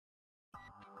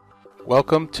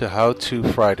Welcome to How To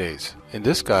Fridays. In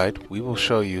this guide, we will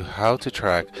show you how to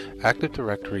track Active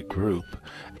Directory group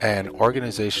and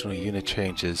organizational unit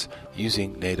changes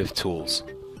using native tools.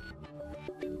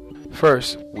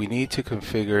 First, we need to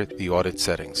configure the audit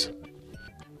settings.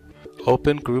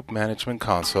 Open Group Management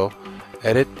Console,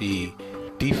 edit the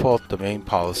default domain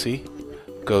policy,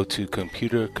 go to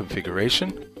Computer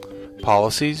Configuration,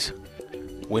 Policies,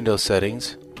 Windows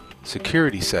Settings,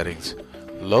 Security Settings,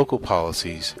 Local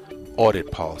Policies,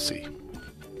 Audit Policy.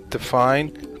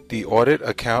 Define the Audit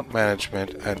Account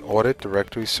Management and Audit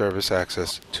Directory Service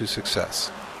access to success.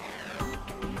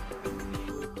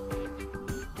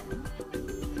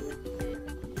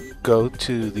 Go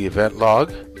to the event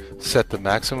log, set the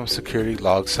maximum security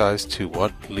log size to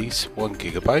at least 1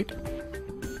 GB.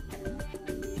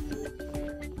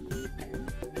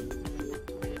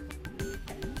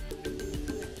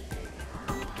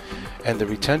 And the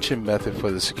retention method for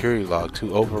the security log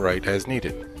to overwrite as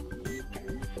needed.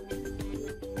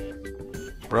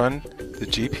 Run the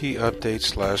gp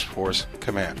update/force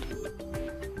command.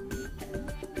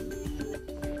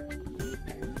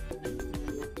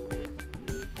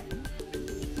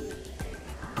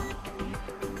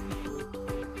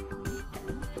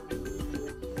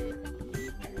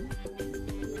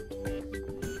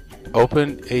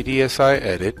 Open ADSI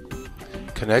Edit,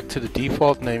 connect to the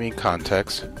default naming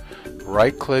context,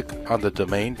 right-click on the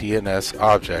domain DNS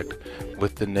object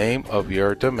with the name of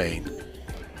your domain,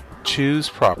 choose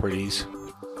Properties,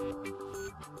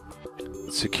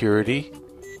 Security,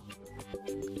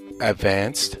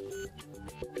 Advanced,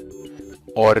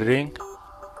 Auditing,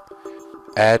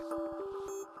 Add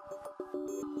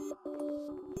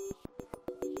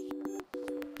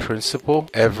Principal,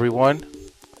 Everyone,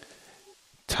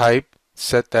 type,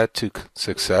 set that to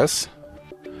Success,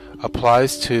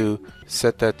 applies to,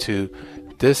 set that to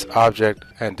this object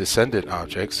and descendant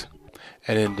objects,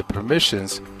 and in the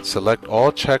permissions, select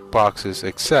all checkboxes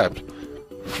except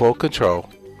Full Control,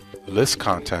 List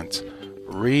Contents,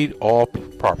 Read All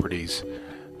Properties,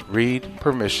 Read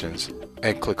Permissions,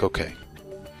 and click OK.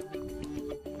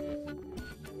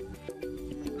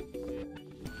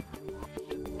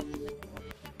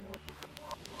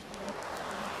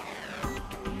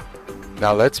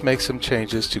 Now let's make some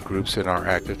changes to groups in our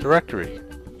Active Directory.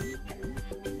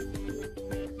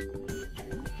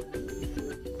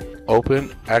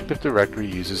 Open Active Directory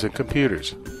Users and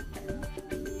Computers.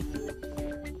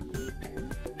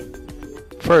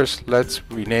 First, let's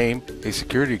rename a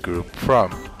security group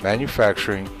from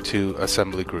Manufacturing to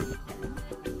Assembly Group.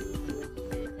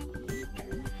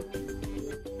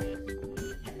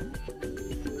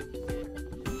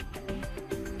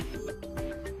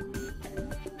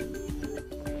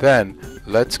 Then,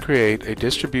 let's create a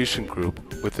distribution group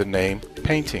with the name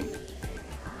Painting.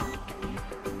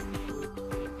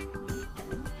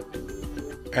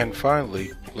 And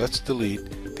finally, let's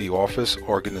delete the Office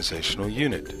Organizational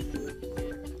Unit.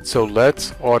 So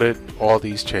let's audit all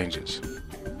these changes.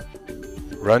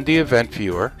 Run the Event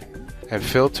Viewer and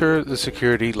filter the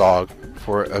security log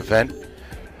for event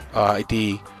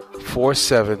ID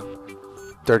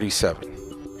 4737.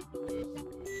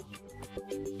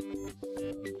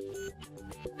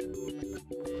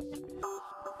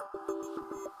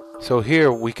 So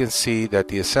here we can see that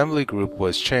the assembly group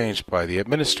was changed by the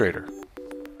administrator.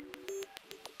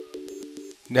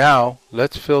 Now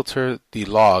let's filter the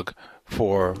log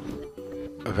for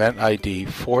event ID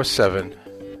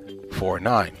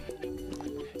 4749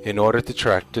 in order to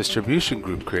track distribution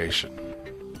group creation.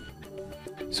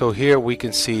 So here we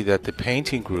can see that the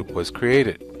painting group was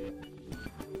created.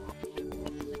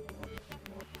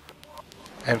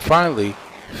 And finally,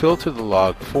 filter the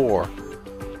log for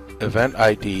event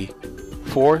ID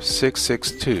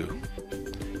 4662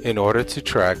 in order to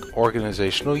track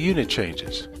organizational unit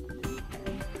changes.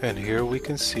 And here we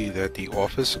can see that the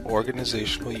Office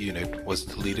Organizational Unit was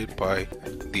deleted by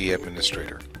the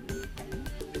administrator.